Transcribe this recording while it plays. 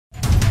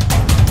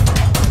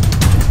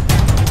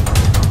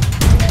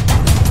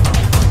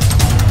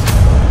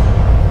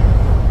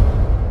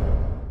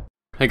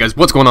Hey guys,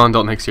 what's going on?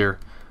 Dalton Hicks here.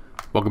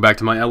 Welcome back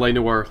to my LA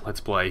Noire Let's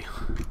Play.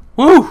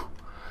 Woo!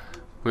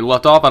 We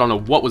left off, I don't know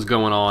what was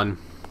going on.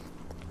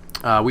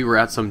 We were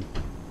at some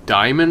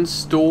diamond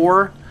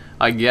store,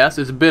 I guess.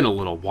 It's been a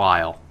little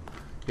while,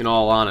 in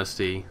all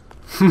honesty.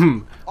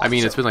 I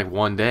mean, it's been like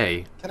one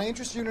day. Can I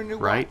interest you in a new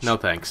right? watch? No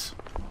thanks.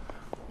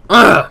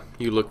 Ugh!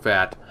 You look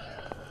fat.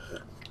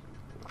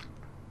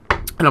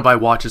 I don't buy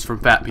watches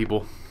from fat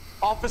people.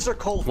 Officer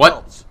Cole What?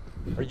 Phelps,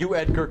 are you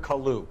Edgar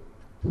Kalu?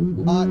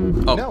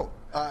 No.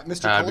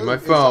 Mr. That'd be my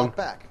Kalu is phone. out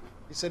back.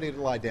 He said he'd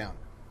lie down.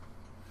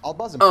 I'll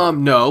buzz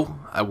him. No.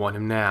 I want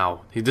him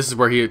now. This is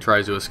where he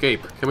tries to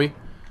escape. Can we?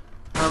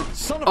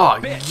 Son of Oh, a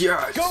bitch!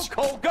 yes!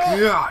 Go, Cole, go!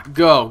 Yeah,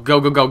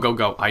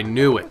 go. I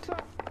knew it.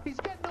 He's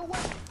getting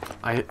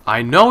away.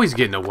 I know he's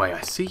getting away.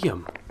 I see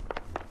him.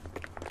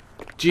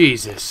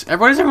 Jesus.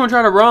 Why is everyone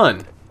trying to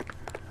run?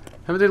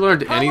 Haven't they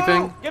learned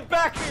anything? Hello? Get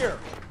back here!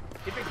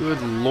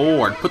 Good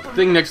lord. Put the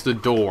thing next to the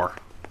door.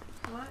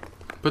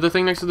 Put the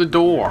thing next to the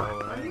door.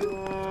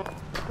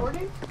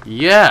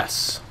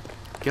 Yes.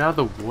 Get out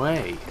of the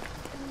way.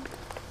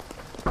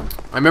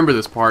 I remember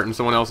this part in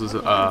someone else's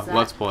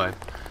Let's Play.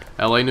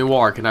 LA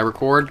Noire. Can I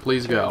record?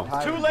 Please go.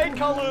 Too late,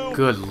 Kalu!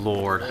 Good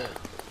lord.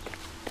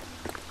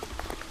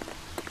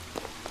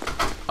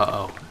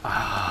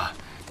 Uh-oh.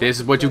 This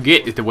is what you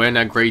get if wearing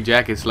that gray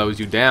jacket slows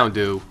you down,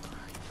 dude.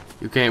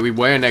 You can't be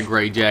wearing that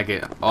gray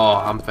jacket. Oh,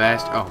 I'm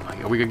fast. Oh my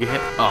god, are we gonna get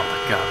hit? Oh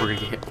my god, we're gonna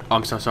get hit. Oh,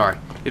 I'm so sorry.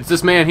 It's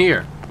this man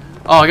here.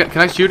 Oh,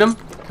 can I shoot him?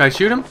 Can I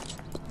shoot him?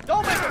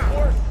 Don't make it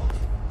worse!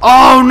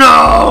 Oh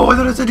no! I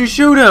thought I said to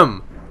shoot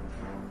him!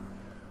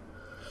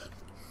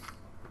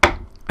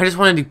 I just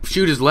wanted to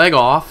shoot his leg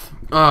off.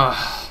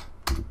 Ugh.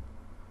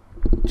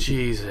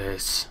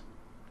 Jesus.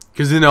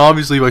 Because then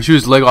obviously if I shoot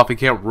his leg off he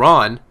can't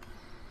run.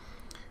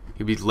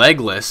 He'd be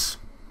legless.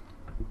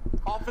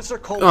 Officer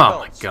Cole Oh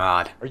my Phelps,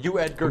 god. are you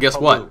Edgar Well, guess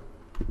Kalu?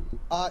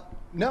 what?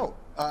 No.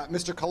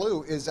 Mr.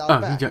 Kalu is out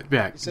Oh,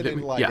 back. He said he'd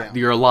lie yeah, down.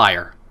 you're a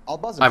liar. I'll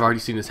buzz him. I've already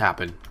seen this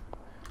happen.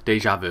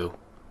 Deja vu.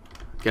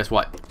 Guess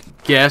what?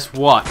 Guess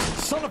what?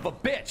 Son of a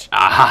bitch!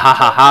 Ah ha ha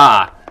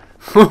ha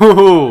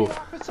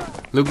ha!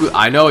 Look,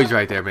 I know he's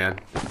right there, man.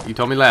 You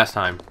told me last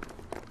time.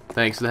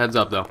 Thanks for the heads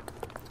up, though.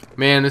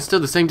 Man, it's still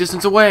the same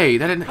distance away.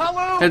 That didn't.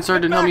 Hello? Head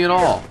start didn't help me at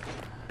all.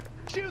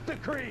 Shoot the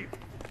creep!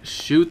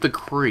 Shoot the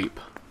creep.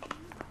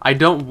 I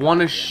don't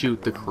want to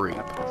shoot the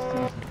creep.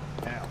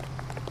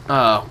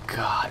 Oh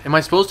god, am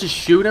I supposed to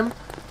shoot him?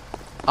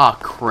 Oh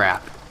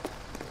crap.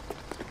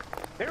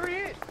 There he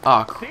is!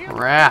 Oh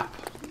crap.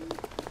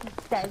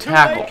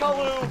 Tackle.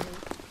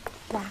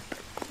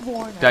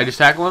 Did I just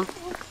tackle him?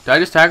 Did I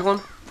just tackle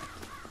him?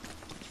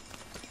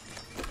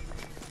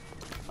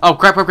 Oh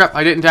crap.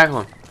 I didn't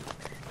tackle him.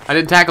 I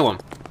didn't tackle him.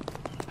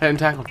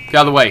 Get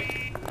out of the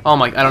way. Oh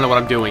my, I don't know what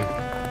I'm doing.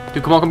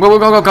 Dude, come on, come.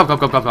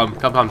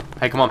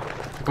 Hey, come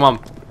on.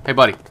 Hey,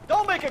 buddy.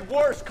 Don't make it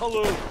worse,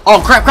 Kalu!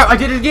 Oh crap, I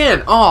did it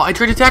again. Oh, I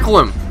tried to tackle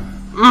him.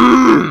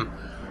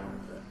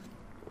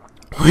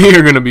 We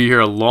are gonna be here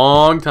a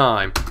long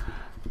time.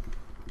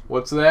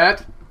 What's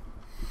that?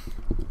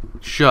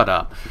 Shut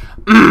up.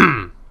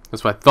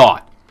 That's what I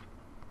thought.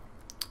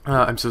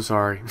 I'm so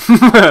sorry.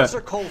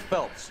 Officer Cole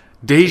Phelps.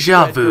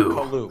 Deja Edgar vu.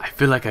 Kalu. I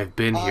feel like I've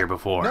been here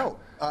before. No.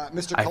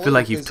 Mr. I Kalu feel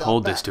like you've is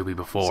told out this to back. me He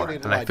before, said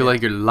he'd and I lie feel down.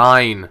 like you're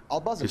lying, I'll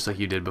buzz him. just like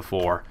you did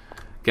before.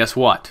 Guess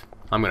what?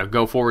 I'm gonna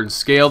go forward and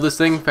scale this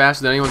thing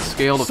faster than anyone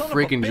scaled a Son of a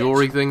freaking bitch.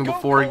 jewelry thing Go,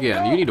 before go,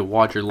 again. go. You need to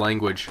watch your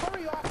language.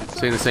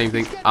 Saying the same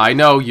thing. I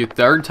know, you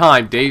third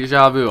time,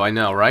 deja vu. I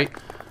know, right?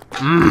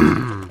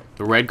 The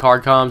red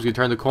card comes. You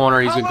turn the corner.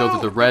 He's gonna go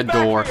through the red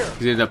door. He's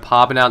gonna end up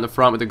popping out in the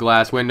front with the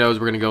glass windows.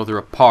 We're gonna go through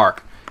a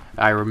park.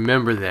 I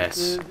remember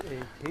this.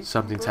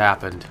 Something's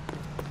happened.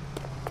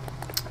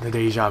 The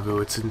deja vu.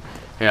 It's in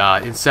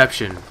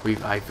Inception.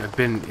 I've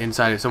been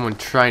inside of someone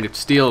trying to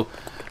steal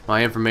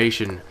my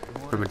information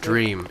from a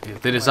dream.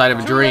 They decided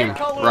of a dream,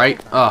 right?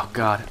 Oh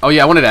god. Oh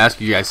yeah, I wanted to ask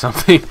you guys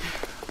something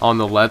on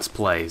the Let's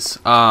Plays.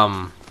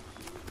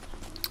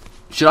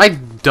 Should I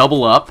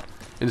double up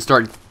and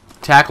start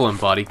tackling,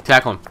 buddy?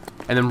 Tackle him.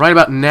 And then right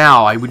about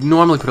now, I would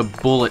normally put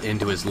a bullet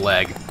into his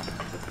leg.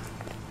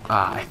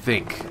 I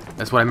think.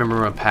 That's what I remember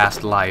from a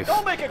past life.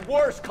 Don't make it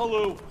worse,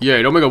 Kalu!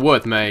 Yeah, don't make it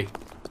worth, May.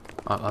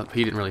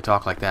 He didn't really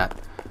talk like that.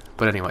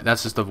 But anyway,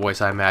 that's just the voice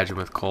I imagine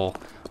with Cole.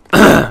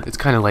 It's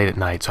kind of late at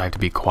night, so I have to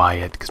be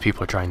quiet because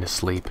people are trying to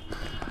sleep.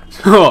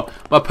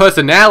 My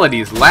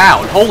personality is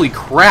loud. Holy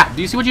crap.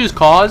 Do you see what you just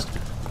caused?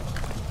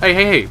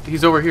 Hey.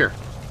 He's over here.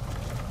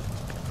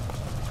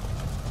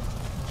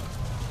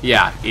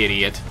 Yeah,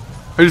 idiot.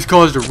 I just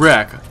caused a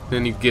wreck.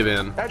 Then you give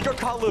in. Edgar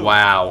Kalu!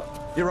 Wow.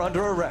 You're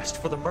under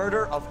arrest for the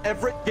murder of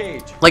Everett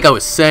Gage. Like I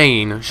was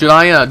saying, should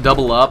I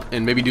double up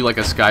and maybe do like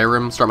a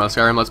Skyrim, start my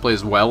Skyrim Let's Play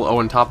as well?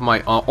 On top of my,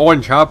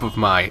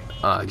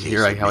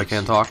 here how I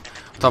can't talk.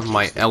 On top of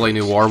my LA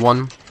Noire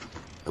one.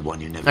 The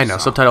one you never I know,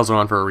 saw. subtitles are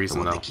on for a reason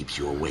The one though. that keeps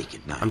you awake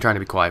at night. I'm trying to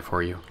be quiet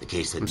for you. The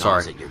case that I'm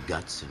gnaws sorry. at your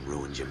guts and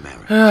ruins your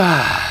marriage.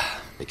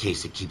 The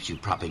case that keeps you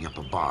propping up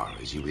a bar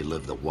as you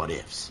relive the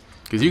what-ifs.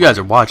 Because you guys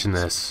are watching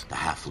this, The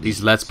half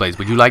these Let's Plays.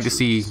 Would you like to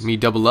see me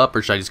double up,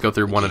 or should I just go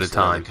through one at a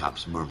time? The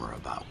cops murmur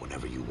about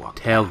whenever you walk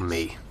Tell past.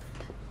 me.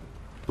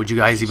 Would you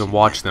guys even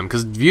watch them?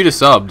 Because View to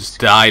Sub just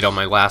died on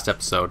my last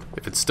episode.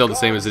 If it's still the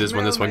same as it is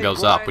when this one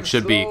goes up, which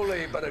should be,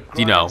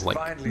 you know,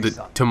 like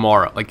the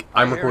tomorrow. Like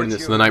I'm recording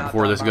this the night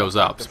before this goes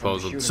up,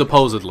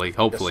 supposedly,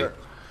 hopefully. Yes,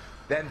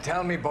 then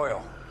tell me,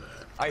 Boyle.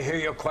 I hear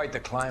you're quite the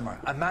climber.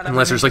 A man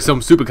Unless there's like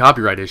some stupid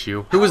copyright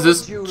issue. Who is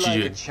this? How would you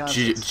like a chance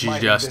at smiting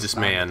Justice this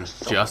Man. man?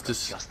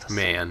 Justice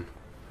Man.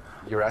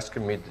 You're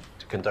asking me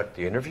to conduct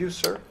the interview,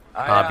 sir?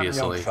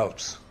 Obviously. I am young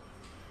Phelps.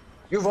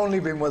 You've only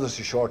been with us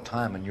a short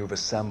time, and you've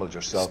assembled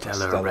yourself a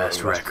Stellar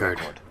arrest record.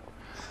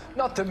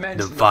 Not to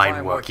mention The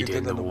fine work you did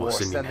in the war,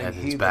 sending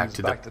heathens back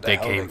to the they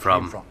came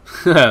from.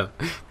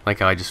 Like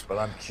how I just But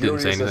I'm didn't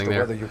curious say as anything to there.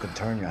 whether you can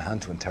turn your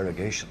hand to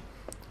interrogation.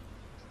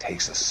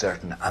 Takes a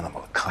certain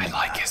animal I cunning.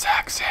 like his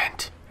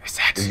accent. Is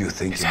that, Do you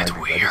think is you that might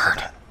be ready for weird?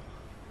 that?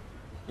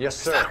 Yes,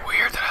 Is sir. that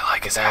weird that I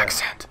like his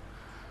accent?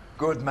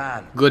 Good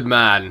man. Good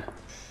man.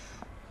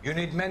 You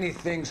need many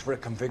things for a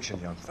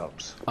conviction, young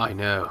Phelps. I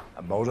know.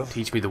 A motive,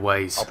 Teach me the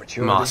ways,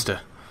 Opportunity.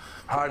 master.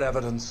 hard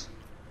evidence,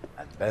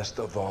 and best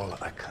of all,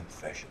 a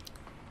confession.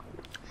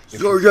 If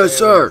Sir, you yes,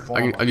 fail sir. to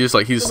I inform just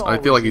like he's. then I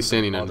feel like he's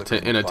always standing use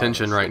the in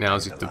attention right now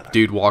as violence the to the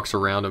dude walks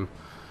around him.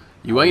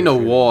 You ain't no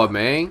war,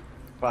 man.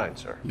 Fine,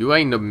 sir. You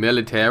ain't the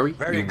military.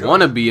 Very You good.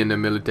 wanna be in the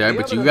military,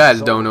 The but you evidence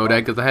guys don't know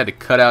that because I had to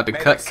cut out the May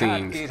the cat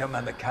cutscenes. eat him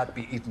and the cat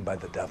be eaten by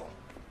the devil.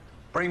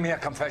 Bring me a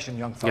confession,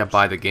 young Phelps. Yeah,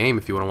 buy the game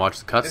if you want to watch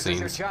the This is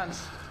your cutscenes.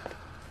 chance.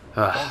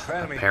 Don't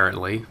fail me.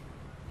 Apparently.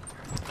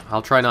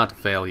 I'll try not to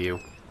fail you.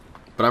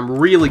 But I'm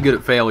really good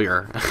at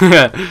failure.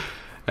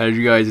 As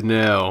you guys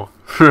know.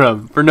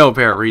 For no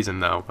apparent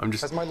reason, though. I'm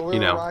just, Has my lawyer you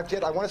know, arrived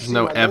yet? I want to there's see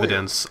no my lawyer.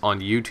 evidence on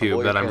YouTube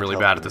lawyer that I'm can't really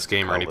help bad you, at this Mr.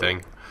 game or Culver.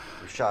 anything.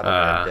 You shot a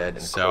man dead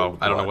in So, cold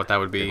I don't know blood. what that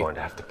would be. You're going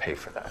to have to pay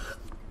for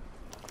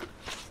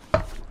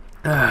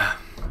that.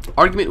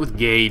 Argument with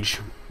Gage.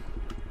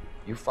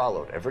 You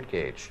followed Everett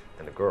Gage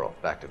and the girl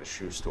back to the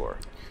shoe store.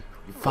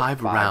 You put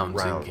 5 rounds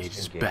in rounds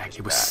Gage's in back. Gage's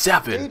It was back.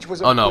 7. Gage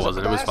was a, Oh no, it was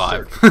a wasn't. It was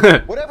bastard.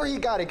 5. Whatever he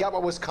got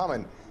what was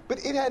coming.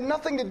 But it had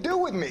nothing to do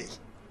with me.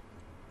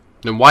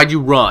 Then why'd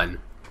you run?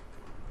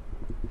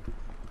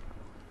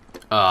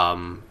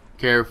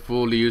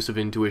 Careful use of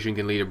intuition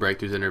can lead to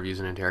breakthroughs, interviews,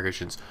 and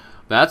interrogations.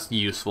 That's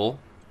useful.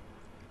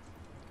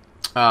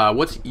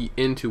 What's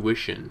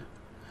intuition?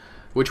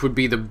 Which would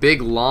be the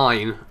big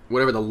line,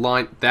 whatever the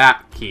line,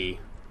 that key,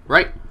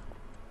 right?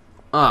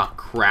 Ah,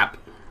 crap.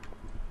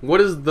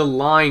 What is the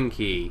line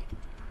key?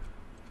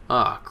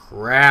 Ah,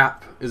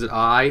 crap. Is it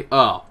I?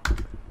 Oh.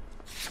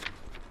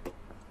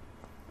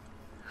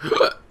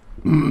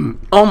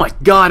 Oh my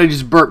god, I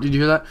just burped. Did you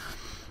hear that?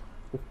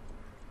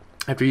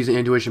 After using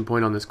intuition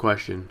point on this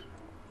question.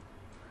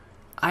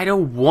 I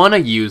don't want to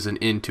use an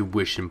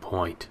intuition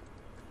point.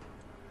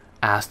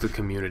 Ask the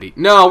community.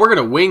 No, we're going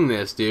to wing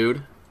this,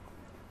 dude.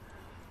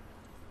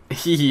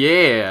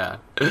 Yeah.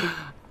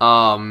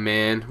 Oh,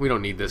 man. We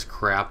don't need this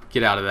crap.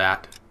 Get out of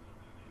that.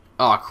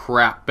 Oh,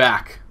 crap.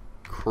 Back.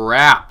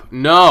 Crap.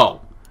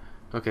 No.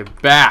 Okay,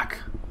 back.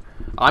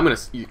 I'm going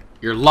to...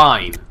 You're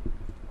lying.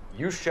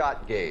 You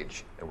shot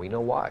Gage, and we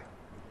know why.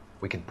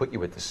 We can put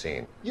you at the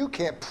scene. You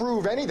can't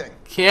prove anything.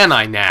 Can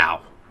I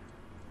now?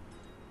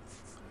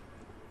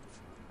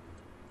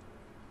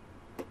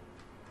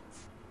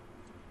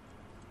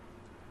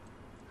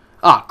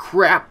 Oh,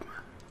 crap.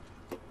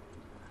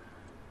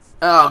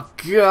 Oh,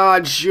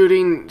 God,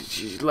 shooting.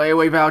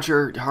 Layaway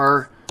voucher,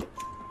 her.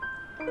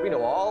 We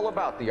know all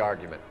about the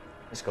argument.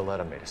 Miss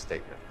Goleta made a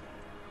statement.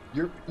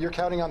 You're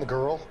counting on the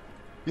girl?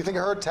 You think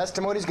her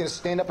testimony's gonna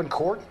stand up in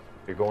court?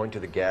 You're going to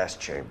the gas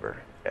chamber,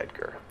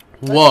 Edgar.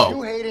 You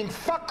Whoa. hating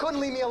fuck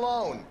couldn't leave me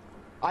alone.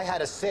 I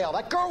had a sale.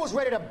 That girl was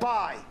ready to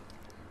buy.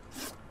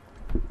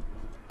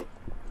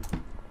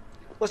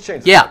 Let's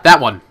change. Yeah, that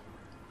one.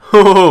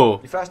 Oh.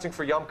 You fasting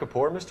for Yom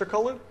Kippur, Mr.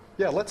 Kalu?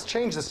 Yeah, let's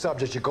change the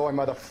subject, you going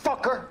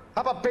motherfucker.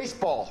 How about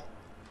baseball?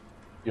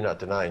 You're not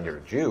denying you're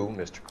a Jew,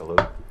 Mr.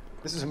 Kalu.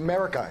 This is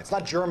America. It's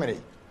not Germany.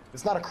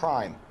 It's not a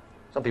crime.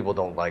 Some people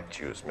don't like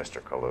Jews,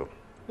 Mr. Kalu.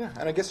 Yeah,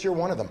 and I guess you're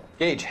one of them.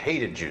 Gage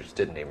hated Jews,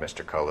 didn't he,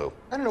 Mr. Kalu?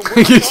 I don't know what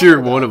I guess talking you're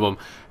about. one of them.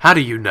 How do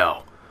you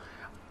know?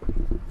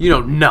 You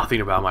know nothing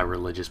about my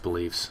religious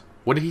beliefs.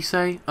 What did he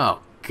say?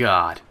 Oh,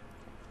 God.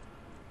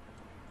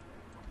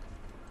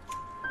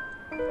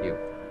 You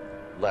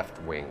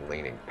left-wing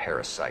leaning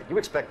parasite. You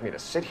expect me to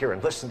sit here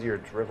and listen to your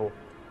drivel?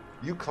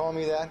 You call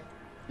me that?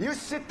 You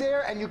sit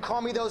there and you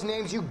call me those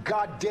names, you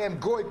goddamn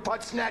goy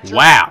putt snatcher.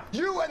 Wow.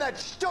 You and that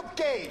stump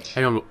Gage.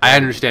 I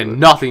understand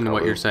nothing of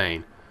what you're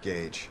saying.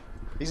 Gage.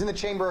 He's in the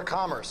Chamber of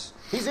Commerce.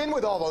 He's in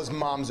with all those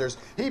momsers.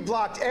 He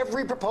blocked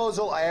every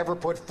proposal I ever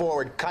put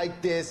forward. Kike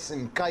this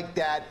and kike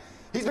that.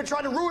 He's been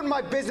trying to ruin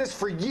my business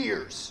for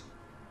years.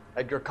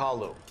 Edgar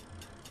Kalu,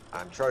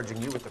 I'm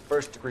charging you with the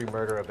first-degree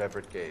murder of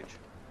Everett Gage.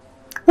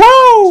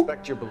 Woo!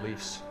 Respect your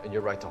beliefs and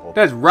your right to hold.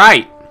 That's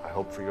right. I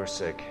hope for your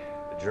sake,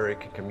 the jury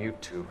can commute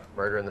to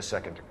murder in the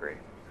second degree.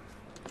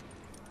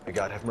 May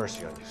God have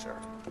mercy on you, sir.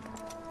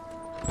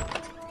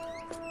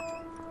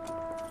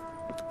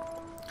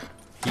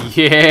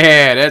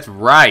 Yeah, that's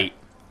right.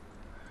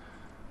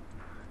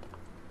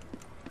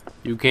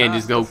 You can't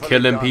just go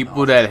killing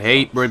people that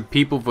hate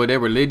people for their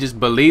religious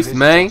beliefs,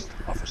 man.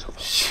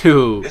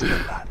 Shoot.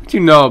 What you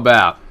know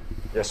about?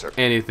 Yes, sir.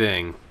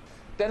 Anything.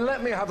 Then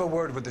let me have a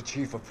word with the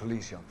chief of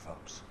police, young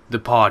Phelps.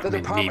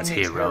 Department needs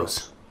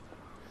heroes.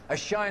 A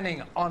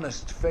shining,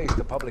 honest face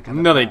the public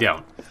can No, they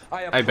admire.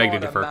 don't. I beg to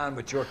differ. A man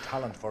with your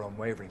talent for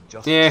unwavering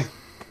justice. Yeah.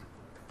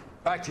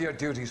 Back to your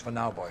duties for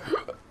now, boy.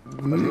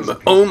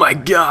 Oh my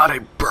God, I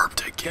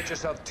burped again. Get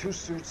yourself 2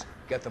 suits,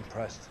 get them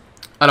pressed.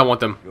 I don't want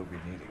them. You'll be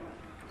needing them.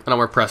 I don't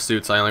wear press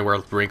suits. I only wear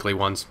wrinkly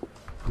ones.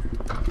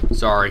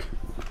 Sorry.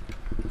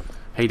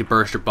 Hate to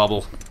burst your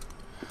bubble.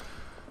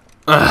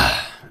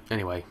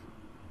 Anyway,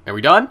 are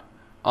we done?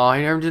 Oh,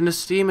 I earned an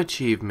Steam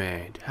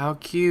achievement. How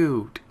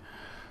cute.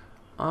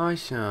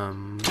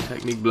 Awesome.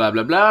 Technique blah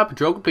blah blah.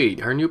 Patrol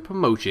complete. Earn your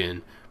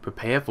promotion.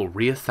 Prepare for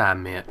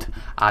reassignment.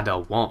 I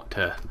don't want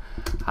to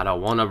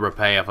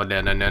prepare for the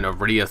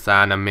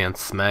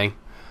reassignments, man.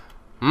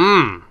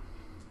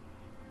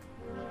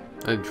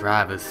 A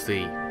driver's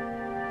seat.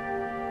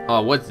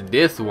 Oh, what's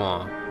this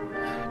one?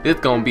 This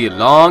gonna be a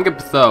long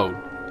episode.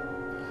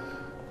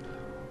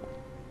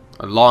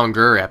 A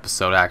longer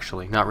episode,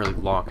 actually. Not really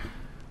long.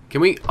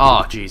 Can we?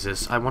 Oh,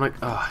 Jesus. I don't wanna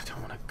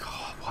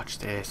watch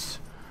this.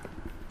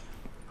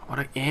 I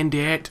wanna end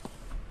it.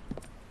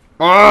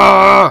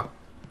 Ah!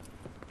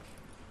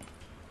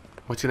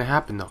 What's gonna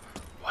happen, though?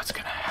 What's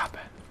gonna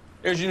happen?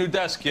 Here's your new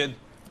desk, kid.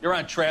 You're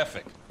on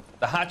traffic.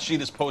 The hot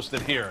sheet is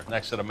posted here,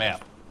 next to the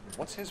map.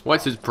 What's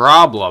his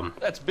problem?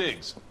 That's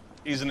Biggs.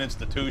 He's an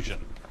institution.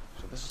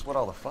 So this is what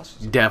all the fuss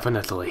is about.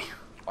 Definitely.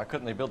 Why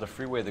couldn't they build a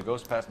freeway that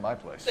goes past my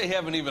place? They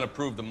haven't even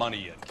approved the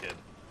money yet, kid.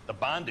 The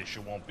bond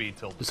issue won't be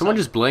till Did someone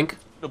just blink?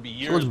 It'll be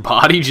years. Someone's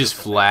body just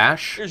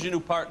flash? Here's your new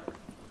partner,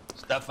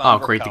 Stefan. Oh,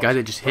 great. The guy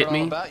that just hit Heard all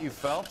me? about you,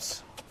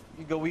 Phelps.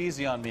 You go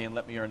easy on me and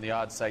let me earn the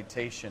odd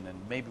citation, and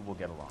maybe we'll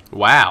get along.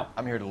 Wow.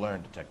 I'm here to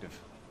learn, detective.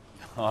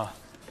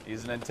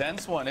 He's an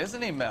intense one,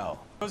 isn't he, Mel?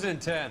 Who's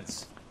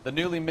intense? The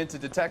newly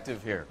minted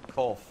detective here,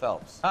 Cole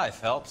Phelps. Hi,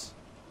 Phelps.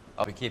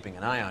 I'll be keeping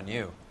an eye on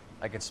you.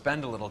 I could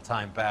spend a little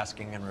time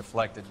basking in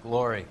reflected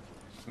glory.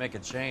 Make a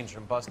change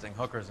from busting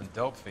hookers and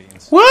dope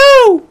fiends.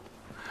 Woo!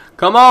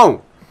 Come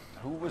on!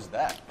 Who was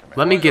that?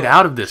 Let me get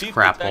out of this Chief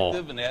crap hole.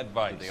 detective and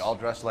advice. They all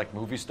dressed like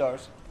movie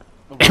stars?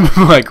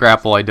 By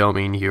crap hole, I don't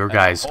mean your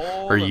guys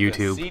Whole or of the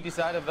YouTube. seedy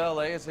side of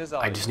LA is his I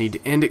audience. just need to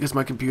end it because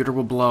my computer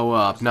will blow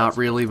up. Not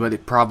really, but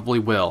it probably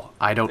will.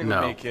 I don't Stick with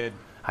know. me, kid.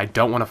 I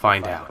don't want to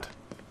find out.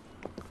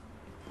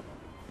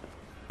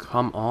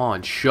 Come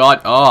on,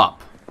 shut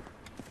up.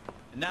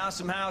 Now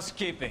some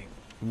housekeeping.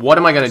 What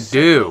am I gonna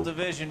Central do?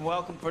 Division,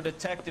 welcome for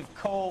Detective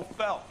Cole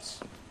Phelps.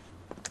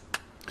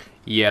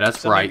 Yeah,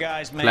 that's Some of right. you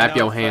guys may Clap know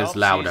your hands Phelps.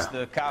 louder. He's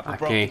the cop who I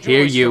broke can't the hear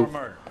jewelry you. store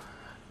murder.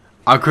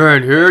 I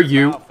can't hear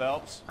you. Now,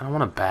 Phelps. I don't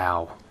want to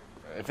bow.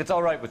 If it's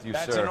all right with you,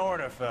 That's sir. an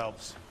order,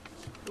 Phelps.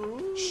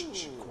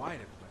 Quiet,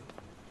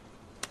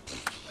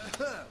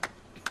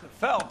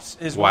 Phelps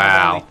is Wow.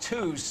 one of only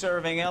 2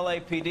 serving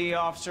LAPD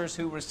officers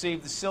who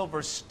received the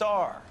Silver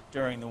Star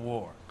during the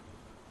war.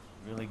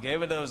 Really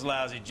gave it those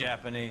lousy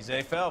Japanese,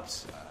 eh,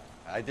 Phelps?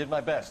 I did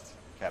my best,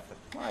 Captain.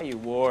 Why are you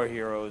war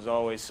heroes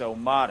always so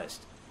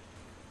modest?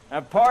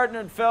 I've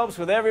partnered Phelps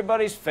with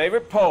everybody's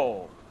favorite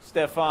Pole,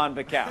 Stefan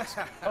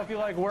Bukowski. Hope you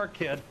like work,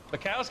 kid.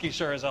 Bukowski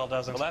sure as hell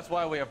doesn't. Well, that's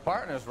why we are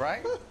partners,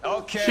 right?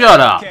 Okay. Shut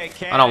up.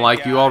 Okay, I don't like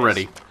you guys.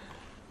 already.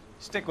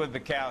 Stick with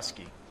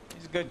Bukowski.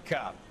 He's a good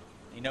cop.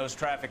 He knows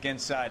traffic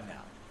inside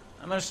now.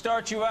 I'm gonna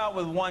start you out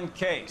with 1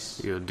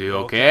 case. You'll do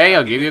okay.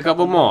 I'll give you a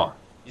couple more.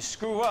 You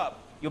screw up,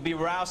 you'll be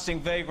rousting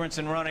vagrants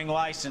and running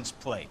license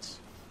plates.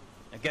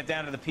 Now get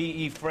down to the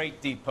PE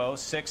Freight Depot,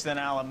 6th and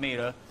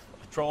Alameda.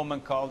 A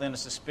patrolman called in a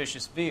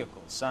suspicious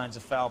vehicle. Signs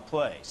of foul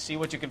play. See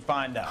what you can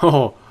find out.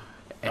 Oh,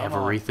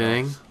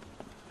 everything.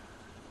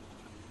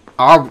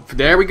 Oh,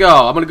 there we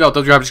go. I'm gonna go.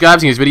 Those drivers,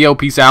 guys. See this video.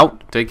 Peace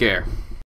out. Take care.